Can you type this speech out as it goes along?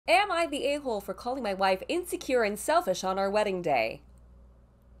Am I the a-hole for calling my wife insecure and selfish on our wedding day?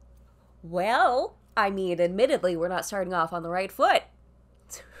 Well, I mean, admittedly, we're not starting off on the right foot.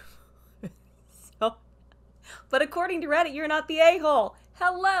 But according to Reddit, you're not the a-hole.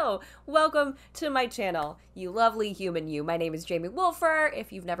 Hello, welcome to my channel, you lovely human you. My name is Jamie Wolfer.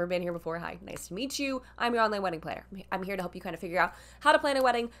 If you've never been here before, hi, nice to meet you. I'm your online wedding planner. I'm here to help you kind of figure out how to plan a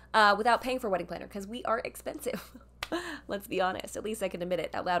wedding without paying for a wedding planner, because we are expensive. Let's be honest, at least I can admit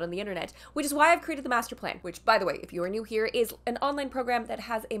it out loud on the internet, which is why I've created the master plan, which, by the way, if you are new here, is an online program that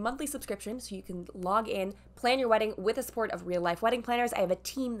has a monthly subscription, so you can log in, plan your wedding with the support of real-life wedding planners. I have a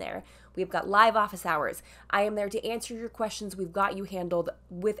team there. We've got live office hours. I am there to answer your questions. We've got you handled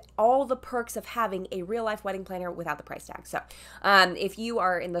with all the perks of having a real-life wedding planner without the price tag. So if you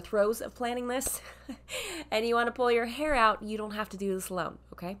are in the throes of planning this and you want to pull your hair out, you don't have to do this alone,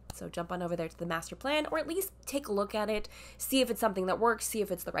 okay? So jump on over there to the master plan, or at least take a look at it, see if it's something that works, see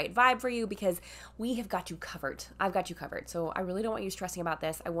if it's the right vibe for you, because we have got you covered. I've got you covered. So I really don't want you stressing about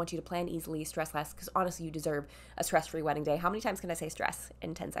this. I want you to plan easily, stress less, because honestly, you deserve a stress-free wedding day. How many times can I say stress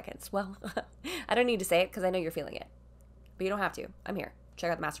in 10 seconds? Well, I don't need to say it because I know you're feeling it, but you don't have to. I'm here.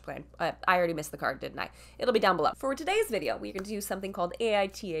 Check out the master plan. I already missed the card, didn't I? It'll be down below. For today's video, we're going to do something called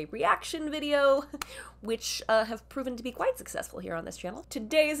AITA reaction video, which have proven to be quite successful here on this channel.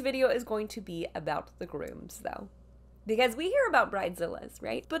 Today's video is going to be about the grooms, though. Because we hear about bridezillas,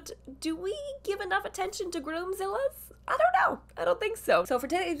 right? But do we give enough attention to groomzillas? I don't know. I don't think so. So for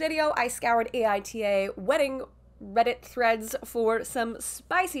today's video, I scoured AITA wedding Reddit threads for some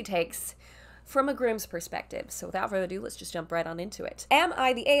spicy takes from a groom's perspective. So without further ado, let's just jump right on into it. Am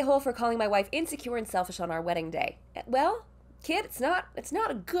I the a-hole for calling my wife insecure and selfish on our wedding day? Well, kid, it's not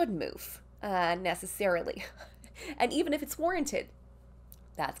a good move, necessarily. And even if it's warranted,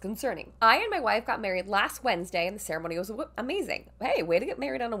 that's concerning. I and my wife got married last Wednesday, and the ceremony was amazing. Hey, way to get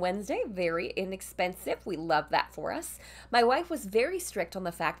married on a Wednesday. Very inexpensive. We love that for us. My wife was very strict on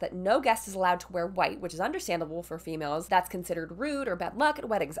the fact that no guest is allowed to wear white, which is understandable for females. That's considered rude or bad luck at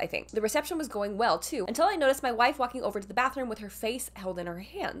weddings, I think. The reception was going well, too, until I noticed my wife walking over to the bathroom with her face held in her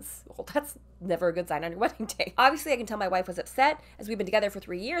hands. Well, that's never a good sign on your wedding day. Obviously, I can tell my wife was upset, as we've been together for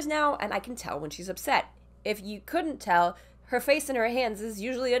 3 years now, and I can tell when she's upset. If you couldn't tell, her face in her hands is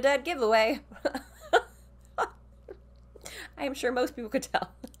usually a dead giveaway. I am sure most people could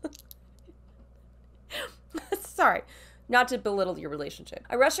tell. Sorry, not to belittle your relationship.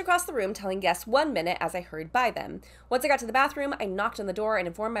 I rushed across the room telling guests 1 minute as I hurried by them. Once I got to the bathroom, I knocked on the door and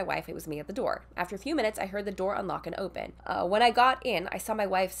informed my wife it was me at the door. After a few minutes, I heard the door unlock and open. When I got in, I saw my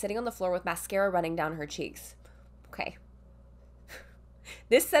wife sitting on the floor with mascara running down her cheeks. Okay.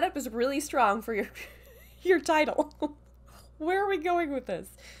 This setup is really strong for your title. Where are we going with this?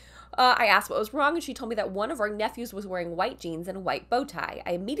 I asked what was wrong, and she told me that one of our nephews was wearing white jeans and a white bow tie.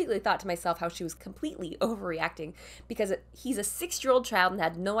 I immediately thought to myself how she was completely overreacting because he's a 6-year-old child and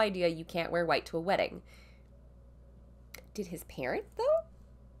had no idea you can't wear white to a wedding. Did his parent, though?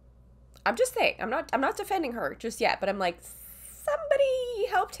 I'm just saying. I'm not defending her just yet, but I'm like, somebody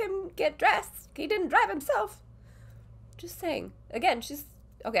helped him get dressed. He didn't drive himself. Just saying. Again, she's...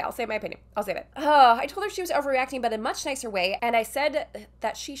 Okay, I'll say my opinion. I'll save it. I told her she was overreacting, but in a much nicer way, and I said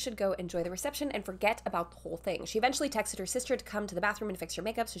that she should go enjoy the reception and forget about the whole thing. She eventually texted her sister to come to the bathroom and fix her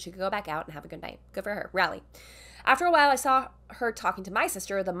makeup so she could go back out and have a good night. Good for her. Rally. After a while, I saw her talking to my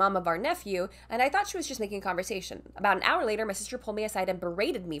sister, the mom of our nephew, and I thought she was just making conversation. About an hour later, my sister pulled me aside and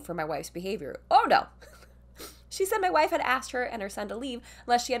berated me for my wife's behavior. Oh no! She said my wife had asked her and her son to leave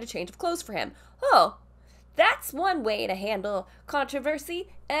unless she had a change of clothes for him. Oh. That's one way to handle controversy,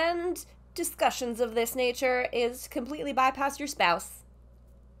 and discussions of this nature is completely bypass your spouse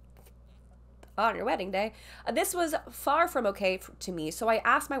on your wedding day. This was far from okay to me, so I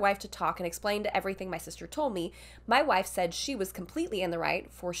asked my wife to talk and explained everything my sister told me. My wife said she was completely in the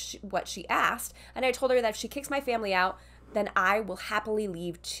right for what she asked, and I told her that if she kicks my family out, then I will happily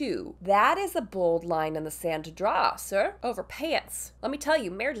leave too. That is a bold line in the sand to draw, sir. Over pants. Let me tell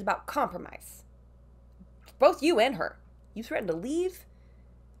you, marriage is about compromise. Both you and her. You threatened to leave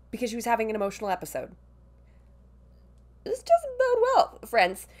because she was having an emotional episode. This doesn't bode well,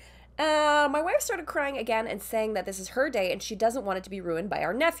 friends. My wife started crying again and saying that this is her day and she doesn't want it to be ruined by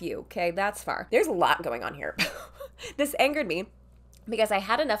our nephew. Okay, that's far. There's a lot going on here. This angered me because I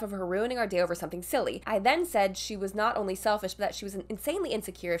had enough of her ruining our day over something silly. I then said she was not only selfish, but that she was insanely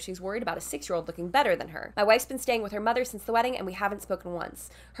insecure if she's worried about a 6-year-old looking better than her. My wife's been staying with her mother since the wedding, and we haven't spoken once.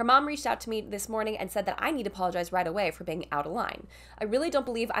 Her mom reached out to me this morning and said that I need to apologize right away for being out of line. I really don't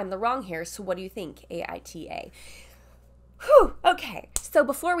believe I'm the wrong here, so what do you think, AITA? Whew, okay, so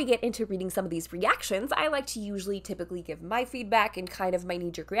before we get into reading some of these reactions, I like to typically give my feedback and kind of my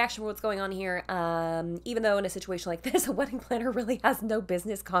knee-jerk reaction for what's going on here, even though in a situation like this, a wedding planner really has no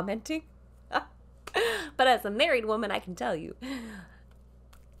business commenting. But as a married woman, I can tell you,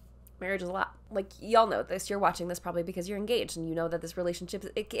 marriage is a lot. Like, y'all know this. You're watching this probably because you're engaged and you know that this relationship,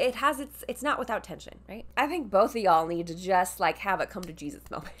 it's not without tension, right? I think both of y'all need to just, like, have a come to Jesus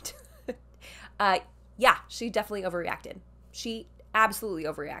moment. Yeah, she definitely overreacted. She absolutely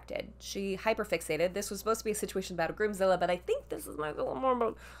overreacted. She hyperfixated. This was supposed to be a situation about a groomzilla, but I think this is like a little more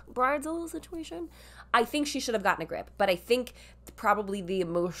about a bridezilla situation. I think she should have gotten a grip, but I think probably the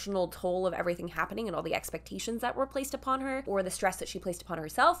emotional toll of everything happening and all the expectations that were placed upon her, or the stress that she placed upon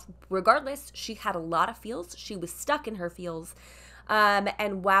herself, regardless, she had a lot of feels. She was stuck in her feels.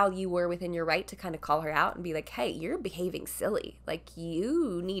 And while you were within your right to kind of call her out and be like, hey, you're behaving silly. Like,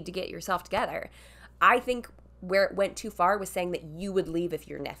 you need to get yourself together. I think where it went too far was saying that you would leave if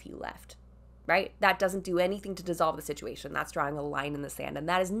your nephew left, right? That doesn't do anything to dissolve the situation. That's drawing a line in the sand. And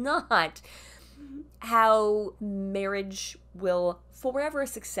that is not how marriage will forever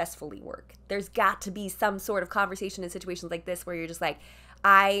successfully work. There's got to be some sort of conversation in situations like this where you're just like,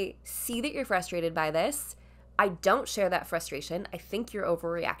 I see that you're frustrated by this. I don't share that frustration. I think you're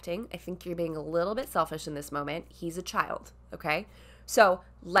overreacting. I think you're being a little bit selfish in this moment. He's a child, okay? So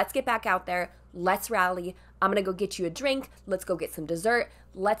let's get back out there. Let's rally. I'm going to go get you a drink. Let's go get some dessert.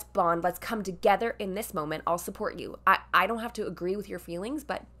 Let's bond. Let's come together in this moment. I'll support you. I don't have to agree with your feelings,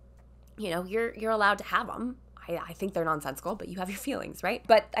 but you know, you're allowed to have them. I think they're nonsensical, but you have your feelings, right?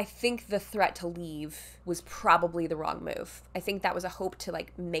 But I think the threat to leave was probably the wrong move. I think that was a hope to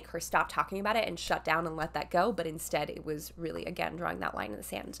like make her stop talking about it and shut down and let that go. But instead it was really, again, drawing that line in the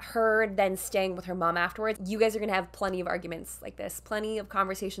sand. Her then staying with her mom afterwards. You guys are going to have plenty of arguments like this, plenty of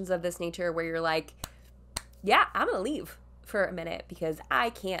conversations of this nature where you're like, yeah, I'm going to leave for a minute because I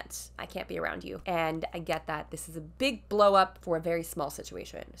can't be around you. And I get that this is a big blow up for a very small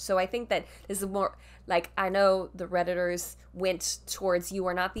situation. So I think that this is more like, I know the Redditors went towards you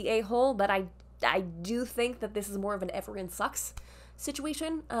are not the a-hole, but I do think that this is more of an everyone sucks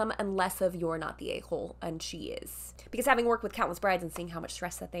situation, and less of you're not the a-hole and she is. Because having worked with countless brides and seeing how much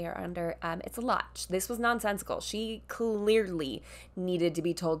stress that they are under, it's a lot. This was nonsensical. She clearly needed to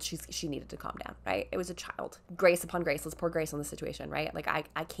be told she needed to calm down, right? It was a child. Grace upon grace. Let's pour grace on the situation, right? Like,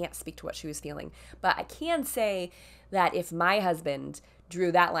 I can't speak to what she was feeling, but I can say that if my husband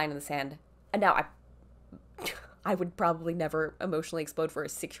drew that line in the sand, and now I would probably never emotionally explode for a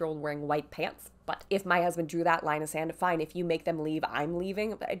 6-year-old wearing white pants. But if my husband drew that line of sand, fine, if you make them leave, I'm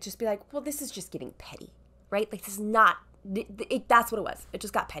leaving. But I'd just be like, well, this is just getting petty, right? Like, this is not, that's what it was. It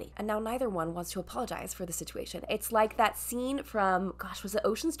just got petty. And now neither one wants to apologize for the situation. It's like that scene from, gosh, was it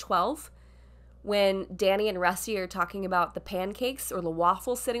Ocean's 12? When Danny and Rusty are talking about the pancakes or the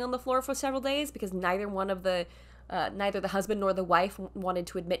waffles sitting on the floor for several days because neither the husband nor the wife wanted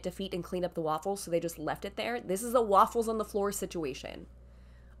to admit defeat and clean up the waffles, so they just left it there. This is a waffles on the floor situation.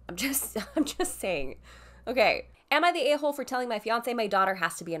 I'm just saying. Okay. Am I the a-hole for telling my fiance my daughter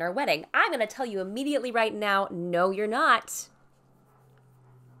has to be in our wedding? I'm going to tell you immediately right now, no, you're not.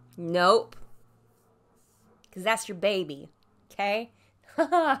 Nope. Because that's your baby. Okay? It's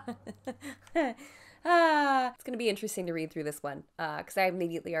going to be interesting to read through this one because I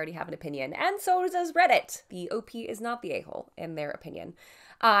immediately already have an opinion. And so does Reddit. The OP is not the a-hole in their opinion.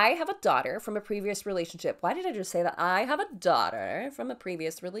 I have a daughter from a previous relationship. Why did I just say that? I have a daughter from a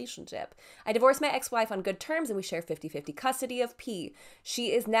previous relationship. I divorced my ex-wife on good terms and we share 50-50 custody of P.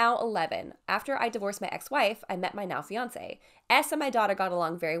 She is now 11. After I divorced my ex-wife, I met my now fiance. S and my daughter got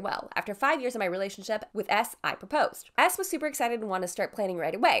along very well. After 5 years of my relationship with S, I proposed. S was super excited and wanted to start planning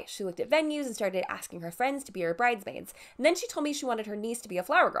right away. She looked at venues and started asking her friends to be her bridesmaids. And then she told me she wanted her niece to be a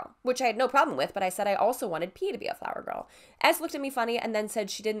flower girl, which I had no problem with, but I said I also wanted P to be a flower girl. S looked at me funny and then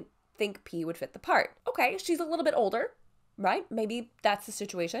said she didn't think P would fit the part. Okay, she's a little bit older, right? Maybe that's the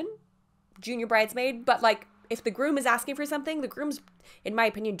situation. Junior bridesmaid, but like, if the groom is asking for something, the grooms, in my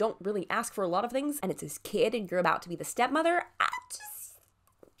opinion, don't really ask for a lot of things, and it's his kid and you're about to be the stepmother,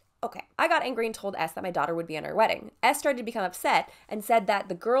 okay. I got angry and told S that my daughter would be in our wedding. S started to become upset and said that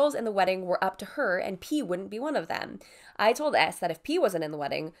the girls in the wedding were up to her and P wouldn't be one of them. I told S that if P wasn't in the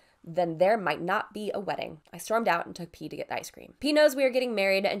wedding, then there might not be a wedding. I stormed out and took P to get ice cream. P knows we are getting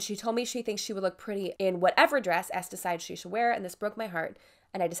married, and she told me she thinks she would look pretty in whatever dress S decides she should wear, and this broke my heart,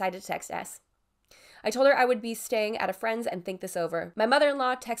 and I decided to text S. I told her I would be staying at a friend's and think this over. My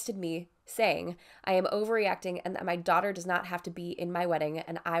mother-in-law texted me saying I am overreacting and that my daughter does not have to be in my wedding,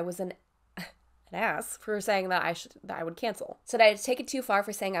 and I was an ass for saying that I would cancel. So did I take it too far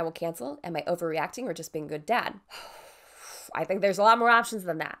for saying I will cancel? Am I overreacting or just being a good dad? I think there's a lot more options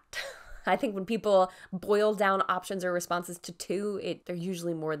than that. I think when people boil down options or responses to two, they're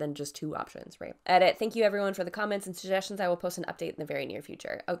usually more than just two options, right? Edit. Thank you everyone for the comments and suggestions. I will post an update in the very near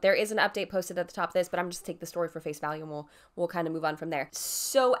future. Oh, there is an update posted at the top of this, but I'm just take the story for face value and we'll kind of move on from there.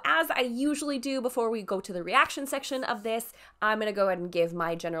 So as I usually do before we go to the reaction section of this, I'm going to go ahead and give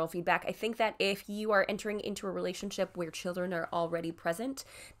my general feedback. I think that if you are entering into a relationship where children are already present,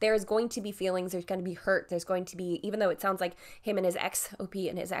 there's going to be feelings, there's going to be hurt, there's going to be, even though it sounds like him and his ex, OP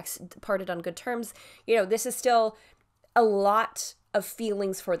and his ex parted on good terms, you know, this is still a lot of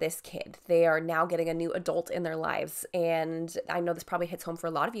feelings for this kid. They are now getting a new adult in their lives. And I know this probably hits home for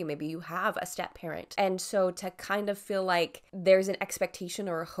a lot of you. Maybe you have a step parent. And so to kind of feel like there's an expectation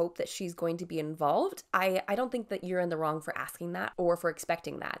or a hope that she's going to be involved, I don't think that you're in the wrong for asking that or for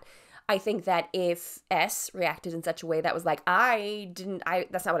expecting that. I think that if S reacted in such a way that was like,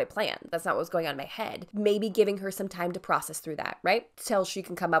 that's not what I planned. That's not what was going on in my head. Maybe giving her some time to process through that, right? Till she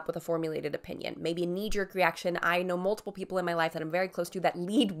can come up with a formulated opinion. Maybe a knee-jerk reaction. I know multiple people in my life that I'm very close to that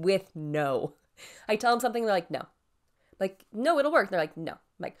lead with no. I tell them something, they're like, no. Like, no, it'll work. They're like, no. I'm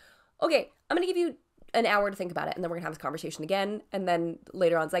like, okay, I'm going to give you an hour to think about it, and then we're gonna have this conversation again, and then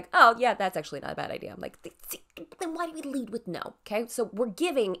later on it's like, oh yeah, that's actually not a bad idea. I'm like, then why do we lead with no? Okay, so we're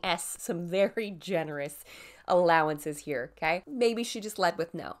giving S some very generous allowances here, okay? Maybe she just led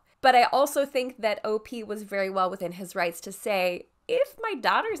with no. But I also think that OP was very well within his rights to say, if my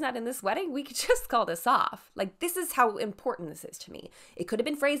daughter's not in this wedding, we could just call this off. Like, this is how important this is to me. It could have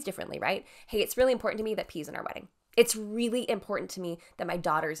been phrased differently, right? Hey, it's really important to me that P's in our wedding. It's really important to me that my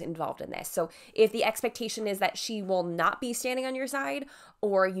daughter's involved in this. So if the expectation is that she will not be standing on your side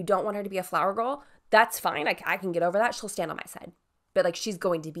or you don't want her to be a flower girl, that's fine. I can get over that. She'll stand on my side. But like, she's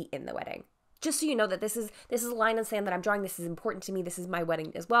going to be in the wedding. Just so you know that this is a line in the sand that I'm drawing. This is important to me. This is my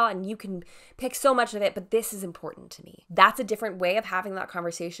wedding as well. And you can pick so much of it, but this is important to me. That's a different way of having that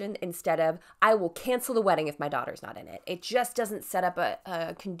conversation instead of, I will cancel the wedding if my daughter's not in it. It just doesn't set up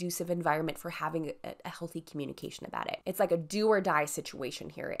a conducive environment for having a healthy communication about it. It's like a do or die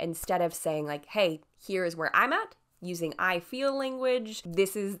situation here. Instead of saying like, hey, here is where I'm at. Using I feel language,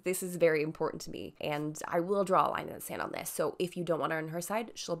 this is very important to me. And I will draw a line in the sand on this. So if you don't want her on her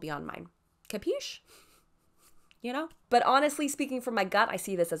side, she'll be on mine. Capiche? You know? But honestly, speaking from my gut, I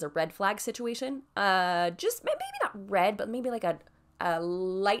see this as a red flag situation. Just maybe not red, but maybe like a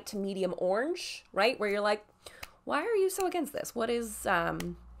light to medium orange, right? Where you're like, why are you so against this? What is,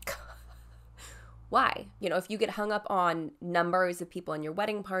 why? You know, if you get hung up on numbers of people in your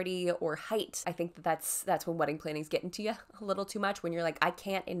wedding party or height, I think that's when wedding planning's getting to you a little too much, when you're like, I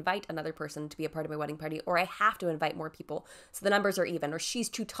can't invite another person to be a part of my wedding party, or I have to invite more people so the numbers are even, or she's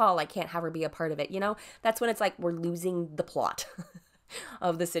too tall, I can't have her be a part of it, you know? That's when it's like we're losing the plot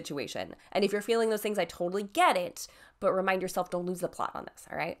of the situation. And if you're feeling those things, I totally get it, but remind yourself, don't lose the plot on this,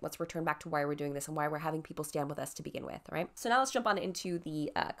 all right? Let's return back to why we're doing this and why we're having people stand with us to begin with, all right? So now let's jump on into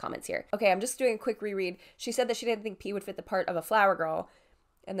the comments here. Okay, I'm just doing a quick reread. She said that she didn't think P would fit the part of a flower girl,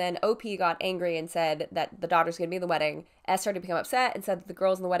 and then OP got angry and said that the daughter's gonna be in the wedding. S started to become upset and said that the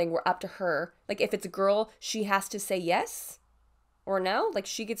girls in the wedding were up to her. Like, if it's a girl, she has to say yes or no? Like,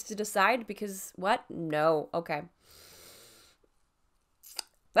 she gets to decide because what? No, okay.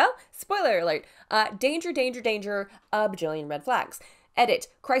 Well, spoiler alert, danger, danger, danger, a bajillion red flags. Edit,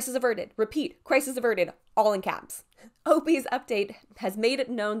 crisis averted, repeat, crisis averted, all in caps. OP's update has made it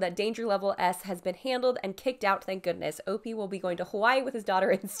known that danger level S has been handled and kicked out, thank goodness. OP will be going to Hawaii with his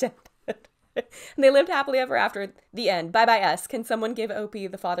daughter instead. And they lived happily ever after. The end. Bye-bye S. Can someone give OP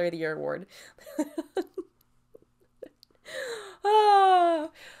the Father of the Year award?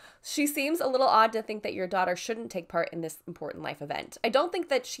 She seems a little odd to think that your daughter shouldn't take part in this important life event. I don't think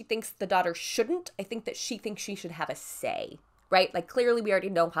that she thinks the daughter shouldn't. I think that she thinks she should have a say, right? Like, clearly we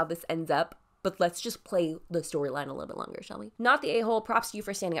already know how this ends up, but let's just play the storyline a little bit longer, shall we? Not the a-hole. Props to you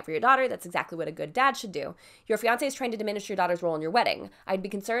for standing up for your daughter. That's exactly what a good dad should do. Your fiance is trying to diminish your daughter's role in your wedding. I'd be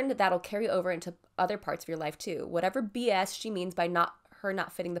concerned that that'll carry over into other parts of your life too. Whatever BS she means by her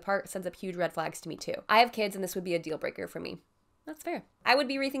not fitting the part sends up huge red flags to me too. I have kids and this would be a deal breaker for me. That's fair. I would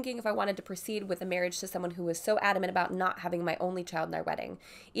be rethinking if I wanted to proceed with a marriage to someone who was so adamant about not having my only child in our wedding.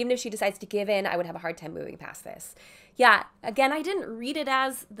 Even if she decides to give in, I would have a hard time moving past this. Yeah, again, I didn't read it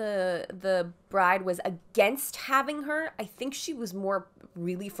as the bride was against having her. I think she was more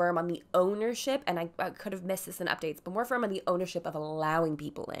really firm on the ownership, and I could have missed this in updates, but more firm on the ownership of allowing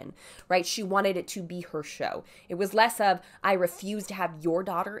people in, right? She wanted it to be her show. It was less of, I refuse to have your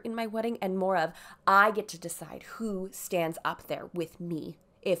daughter in my wedding, and more of, I get to decide who stands up there with me.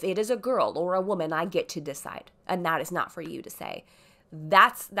 If it is a girl or a woman, I get to decide, and that is not for you to say.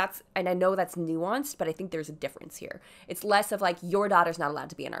 That's, and I know that's nuanced, but I think there's a difference here. It's less of like, your daughter's not allowed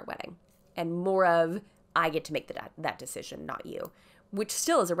to be in our wedding, and more of, I get to make that decision, not you, which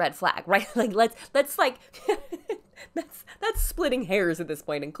still is a red flag, right? Like, let's like, that's splitting hairs at this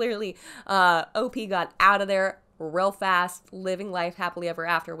point. And clearly, OP got out of there real fast, living life happily ever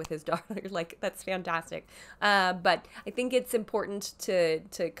after with his daughter. Like, that's fantastic. But I think it's important to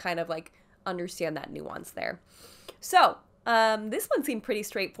kind of like understand that nuance there. So, this one seemed pretty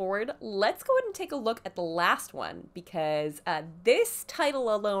straightforward. Let's go ahead and take a look at the last one, because this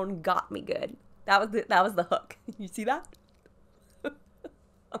title alone got me good. That was the hook. You see that?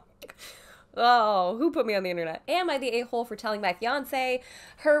 Oh, who put me on the internet? Am I the a-hole for telling my fiance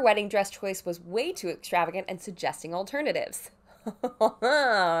her wedding dress choice was way too extravagant and suggesting alternatives?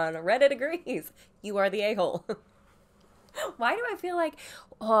 Reddit agrees. You are the a-hole. Why do I feel like,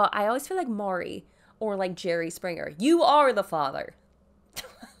 I always feel like Maury or like Jerry Springer. You are the father.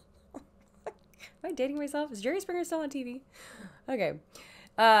 Am I dating myself? Is Jerry Springer still on TV? Okay.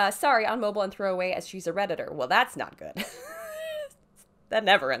 Sorry, on mobile and throwaway as she's a Redditor. Well, that's not good. That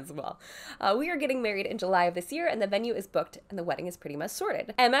never ends well. We are getting married in July of this year, and the venue is booked, and the wedding is pretty much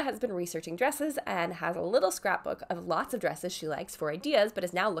sorted. Emma has been researching dresses and has a little scrapbook of lots of dresses she likes for ideas, but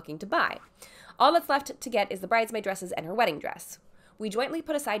is now looking to buy. All that's left to get is the bridesmaid dresses and her wedding dress. We jointly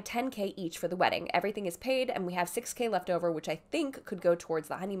put aside $10K each for the wedding. Everything is paid, and we have $6K left over, which I think could go towards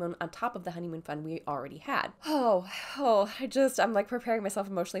the honeymoon on top of the honeymoon fund we already had. I'm like preparing myself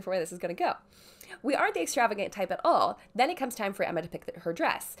emotionally for where this is going to go. We aren't the extravagant type at all. Then it comes time for Emma to pick her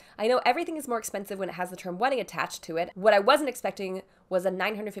dress. I know everything is more expensive when it has the term wedding attached to it. What I wasn't expecting was a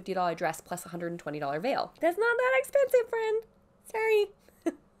 $950 dress plus a $120 veil. That's not that expensive, friend. Sorry.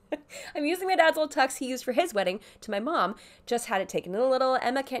 I'm using my dad's old tux he used for his wedding to my mom. Just had it taken in a little.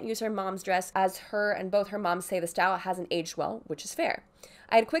 Emma can't use her mom's dress as her and both her moms say the style hasn't aged well, which is fair.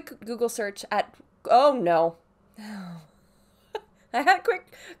 I had a quick Google search at, oh no. I had a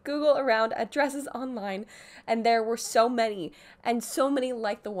quick Google around at dresses online, and there were so many, and so many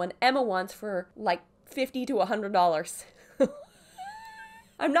like the one Emma wants for like $50 to $100.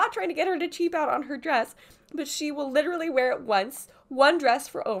 I'm not trying to get her to cheap out on her dress, but she will literally wear it once. One dress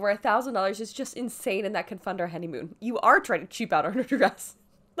for over $1,000 is just insane, and that can fund our honeymoon. You are trying to cheap out on her dress.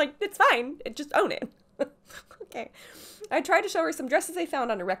 Like, it's fine. Just own it. Okay. I tried to show her some dresses I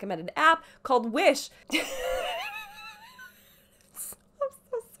found on a recommended app called Wish.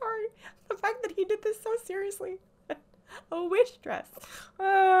 The fact that he did this so seriously. A Wish dress.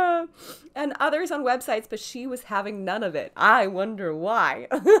 And others on websites, but she was having none of it. I wonder why.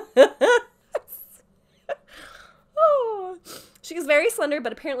 Oh. She is very slender,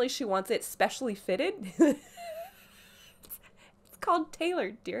 but apparently she wants it specially fitted. It's called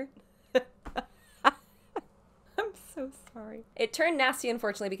tailored, dear. I'm so sorry. It turned nasty,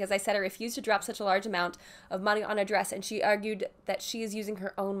 unfortunately, because I said I refused to drop such a large amount of money on a dress, and she argued that she is using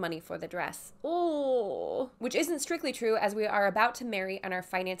her own money for the dress. Oh, which isn't strictly true, as we are about to marry and our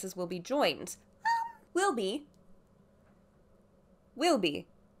finances will be joined. Will be.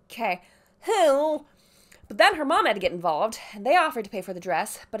 Okay. Hell. But then her mom had to get involved, and they offered to pay for the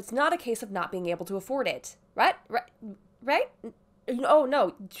dress, but it's not a case of not being able to afford it. Right? Oh,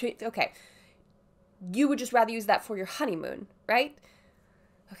 no. Okay. You would just rather use that for your honeymoon, right?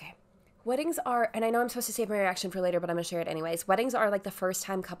 Okay. Weddings are, and I know I'm supposed to save my reaction for later, but I'm going to share it anyways. Weddings are like the first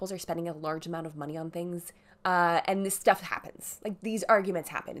time couples are spending a large amount of money on things. And this stuff happens. Like, these arguments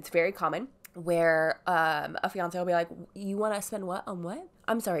happen. It's very common where a fiance will be like, you want to spend what on what?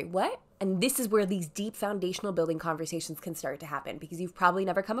 I'm sorry, what? And this is where these deep foundational building conversations can start to happen, because you've probably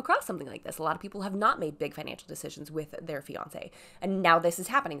never come across something like this. A lot of people have not made big financial decisions with their fiance, and now this is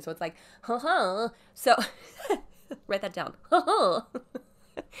happening. So it's like, So write that down.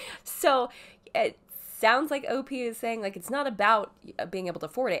 So it sounds like OP is saying, like, it's not about being able to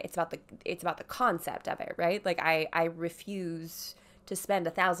afford it. It's about the concept of it, right? Like, I refuse to spend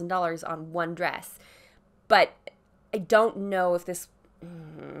 $1,000 on one dress, but I don't know if this.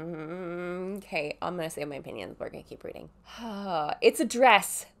 Okay, I'm going to say my opinion. We're going to keep reading. It's a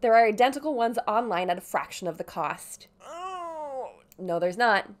dress. There are identical ones online at a fraction of the cost. Oh. No, there's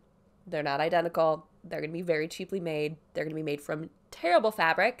not. They're not identical. They're going to be very cheaply made. They're going to be made from terrible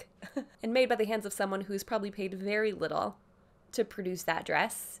fabric and made by the hands of someone who's probably paid very little to produce that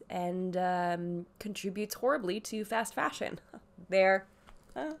dress and contributes horribly to fast fashion. There.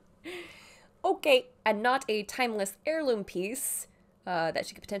 Okay, and not a timeless heirloom piece that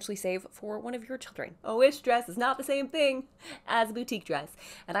you could potentially save for one of your children. A Wish dress is not the same thing as a boutique dress.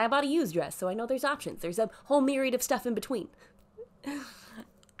 And I bought a used dress, so I know there's options. There's a whole myriad of stuff in between.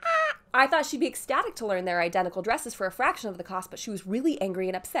 I thought she'd be ecstatic to learn they're identical dresses for a fraction of the cost, but she was really angry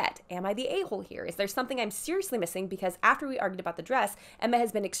and upset. Am I the a-hole here? Is there something I'm seriously missing? Because after we argued about the dress, Emma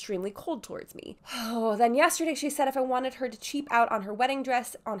has been extremely cold towards me. Oh, then yesterday she said if I wanted her to cheap out on her wedding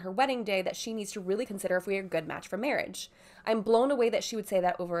dress on her wedding day, that she needs to really consider if we are a good match for marriage. I'm blown away that she would say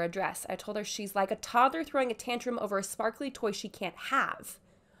that over a dress. I told her she's like a toddler throwing a tantrum over a sparkly toy she can't have.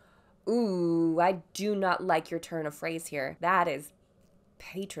 Ooh, I do not like your turn of phrase here. That is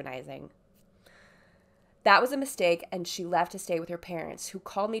patronizing. That was a mistake, and she left to stay with her parents, who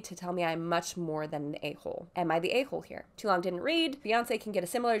called me to tell me I'm much more than an a-hole. Am I the a-hole here? Too long didn't read. Fiance can get a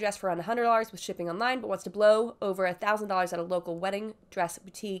similar dress for around $100 with shipping online, but wants to blow over $1,000 at a local wedding dress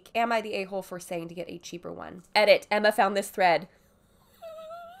boutique. Am I the a-hole for saying to get a cheaper one? Edit. Emma found this thread.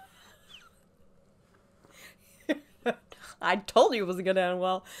 I told you it wasn't going to end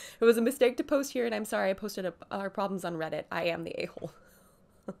well. It was a mistake to post here, and I'm sorry I posted our problems on Reddit. I am the a-hole.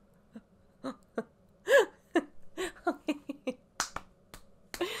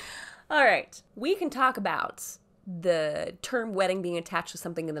 All right, we can talk about the term wedding being attached to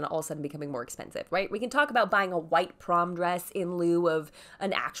something and then all of a sudden becoming more expensive, right? We can talk about buying a white prom dress in lieu of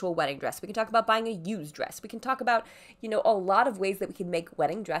an actual wedding dress. We can talk about buying a used dress. We can talk about, a lot of ways that we can make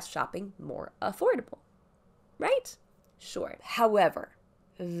wedding dress shopping more affordable, right? Sure. However,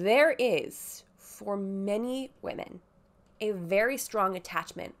 there is, for many women, a very strong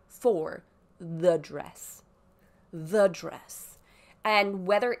attachment for the dress. The dress. And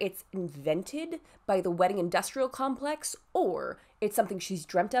whether it's invented by the wedding industrial complex, or it's something she's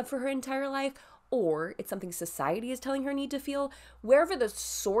dreamt of for her entire life, or it's something society is telling her need to feel, wherever the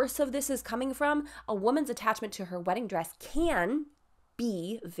source of this is coming from, a woman's attachment to her wedding dress can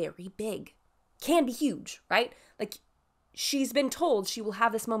be very big. Can be huge, right? Like, she's been told she will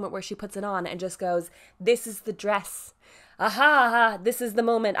have this moment where she puts it on and just goes, this is the dress. Aha, this is the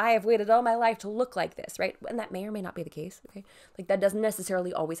moment. I have waited all my life to look like this, right? And that may or may not be the case, okay? Like, that doesn't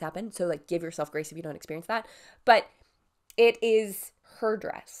necessarily always happen. So, like, give yourself grace if you don't experience that. But it is her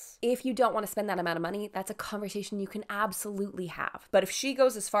dress. If you don't want to spend that amount of money, that's a conversation you can absolutely have. But if she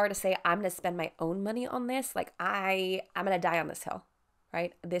goes as far to say, I'm going to spend my own money on this, like, I'm going to die on this hill.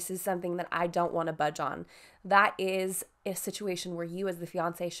 Right? This is something that I don't want to budge on. That is a situation where you as the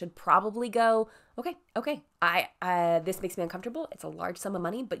fiance should probably go, okay, this makes me uncomfortable. It's a large sum of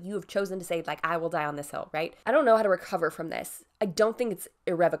money, but you have chosen to say, like, I will die on this hill, right? I don't know how to recover from this. I don't think it's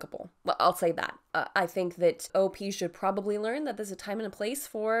irrevocable. Well, I'll say that. I think that OP should probably learn that there's a time and a place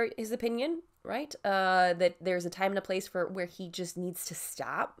for his opinion, right? That there's a time and a place for where he just needs to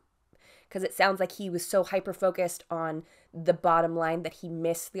stop. Because it sounds like he was so hyper-focused on the bottom line that he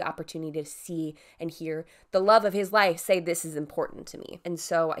missed the opportunity to see and hear the love of his life say, this is important to me. And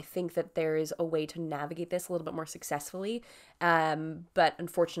so I think that there is a way to navigate this a little bit more successfully. But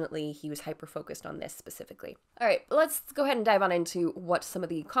unfortunately, he was hyper-focused on this specifically. All right, let's go ahead and dive on into what some of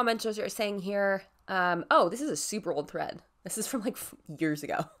the commenters are saying here. Oh, this is a super old thread. This is from like years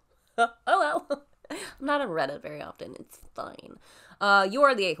ago. Oh, well. I'm not on Reddit very often. It's fine. You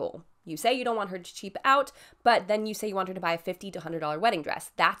are the a-hole. You say you don't want her to cheap out, but then you say you want her to buy a $50 to $100 wedding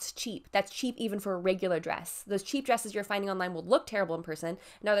dress. That's cheap. That's cheap even for a regular dress. Those cheap dresses you're finding online will look terrible in person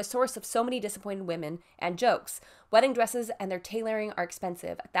and are the source of so many disappointed women and jokes. Wedding dresses and their tailoring are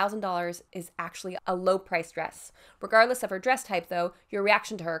expensive. $1,000 is actually a low-priced dress. Regardless of her dress type, though, your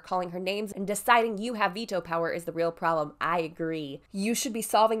reaction to her, calling her names, and deciding you have veto power is the real problem. I agree. You should be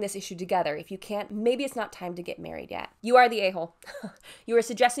solving this issue together. If you can't, maybe it's not time to get married yet. You are the a-hole. You are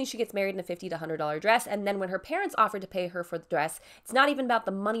suggesting she gets married in a $50 to $100 dress, and then when her parents offer to pay her for the dress, it's not even about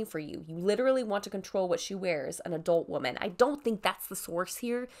the money for you. You literally want to control what she wears, an adult woman. I don't think that's the source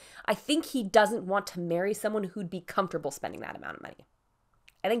here. I think he doesn't want to marry someone who'd be comfortable spending that amount of money.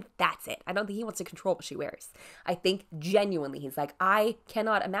 I think that's it. I don't think he wants to control what she wears. I think genuinely he's like, I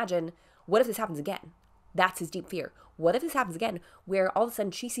cannot imagine, what if this happens again? That's his deep fear. What if this happens again where all of a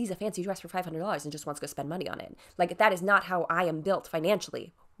sudden she sees a fancy dress for $500 and just wants to go spend money on it? Like, that is not how I am built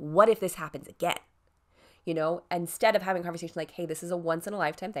financially. What if this happens again? Instead of having a conversation like, hey, this is a once in a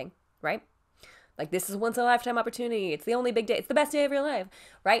lifetime thing, right? Like, this is a once in a lifetime opportunity. It's the only big day. It's the best day of your life,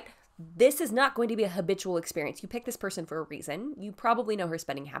 right? This is not going to be a habitual experience. You pick this person for a reason. You probably know her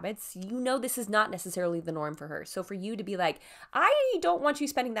spending habits. You know this is not necessarily the norm for her. So for you to be like, I don't want you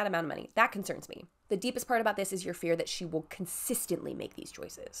spending that amount of money, that concerns me. The deepest part about this is your fear that she will consistently make these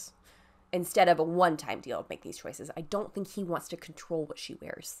choices instead of a one-time deal, make these choices. I don't think he wants to control what she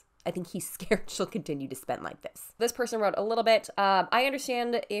wears. I think he's scared she'll continue to spend like this. This person wrote a little bit, I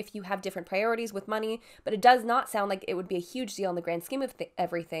understand if you have different priorities with money, but it does not sound like it would be a huge deal in the grand scheme of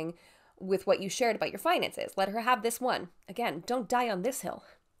everything with what you shared about your finances. Let her have this one. Again, don't die on this hill.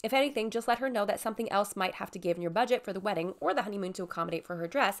 If anything, just let her know that something else might have to give in your budget for the wedding or the honeymoon to accommodate for her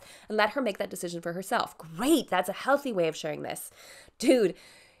dress, and let her make that decision for herself. Great, that's a healthy way of sharing this. Dude,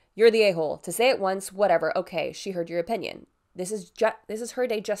 you're the a-hole. To say it once, whatever, okay, she heard your opinion. This is her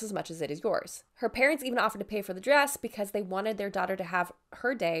day just as much as it is yours. Her parents even offered to pay for the dress because they wanted their daughter to have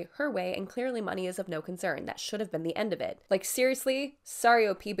her day, her way, and clearly money is of no concern. That should have been the end of it. Like, seriously? Sorry,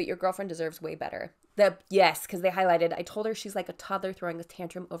 OP, but your girlfriend deserves way better. Yes, because they highlighted, I told her she's like a toddler throwing a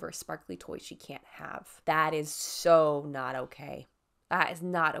tantrum over a sparkly toy she can't have. That is so not okay. That is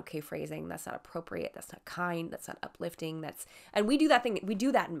not okay phrasing. That's not appropriate. That's not kind. That's not uplifting. And we do that thing. We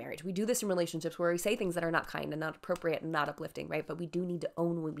do that in marriage. We do this in relationships where we say things that are not kind and not appropriate and not uplifting, right? But we do need to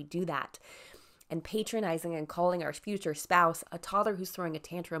own when we do that. And patronizing and calling our future spouse a toddler who's throwing a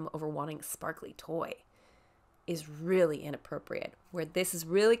tantrum over wanting a sparkly toy is really inappropriate. Where this is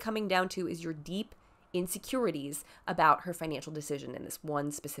really coming down to is your deep insecurities about her financial decision in this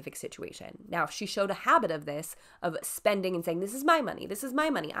one specific situation. Now, if she showed a habit of this, of spending and saying, this is my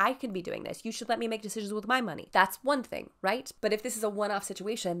money, I could be doing this, you should let me make decisions with my money, that's one thing, right? But if this is a one-off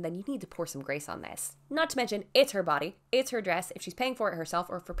situation, then you need to pour some grace on this. Not to mention, it's her body, it's her dress. If she's paying for it herself,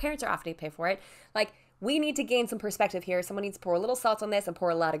 or if her parents are offering to pay for it, like, we need to gain some perspective here. Someone needs to pour a little salt on this and pour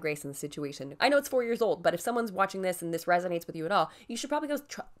a lot of grace in the situation. I know it's 4 years old, but if someone's watching this and this resonates with you at all, you should probably go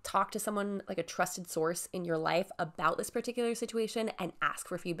talk to someone, like a trusted source in your life, about this particular situation and ask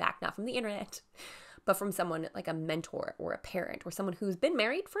for feedback, not from the internet, but from someone like a mentor or a parent or someone who's been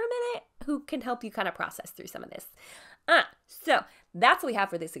married for a minute who can help you kind of process through some of this. So that's what we have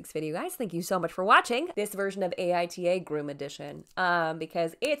for this week's video, guys. Thank you so much for watching this version of AITA Groom Edition,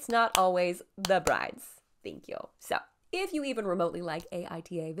 because it's not always the brides. Thank you. So if you even remotely like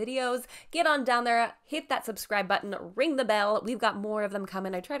AITA videos, get on down there, hit that subscribe button, ring the bell. We've got more of them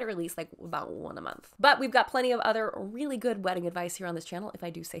coming. I try to release like about one a month, but we've got plenty of other really good wedding advice here on this channel, if I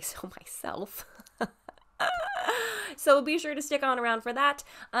do say so myself. So be sure to stick on around for that.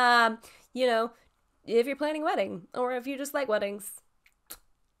 You know, if you're planning a wedding, or if you just like weddings,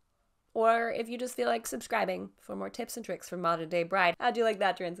 or if you just feel like subscribing for more tips and tricks from modern day bride. How'd you like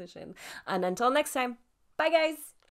that transition? And until next time, bye guys.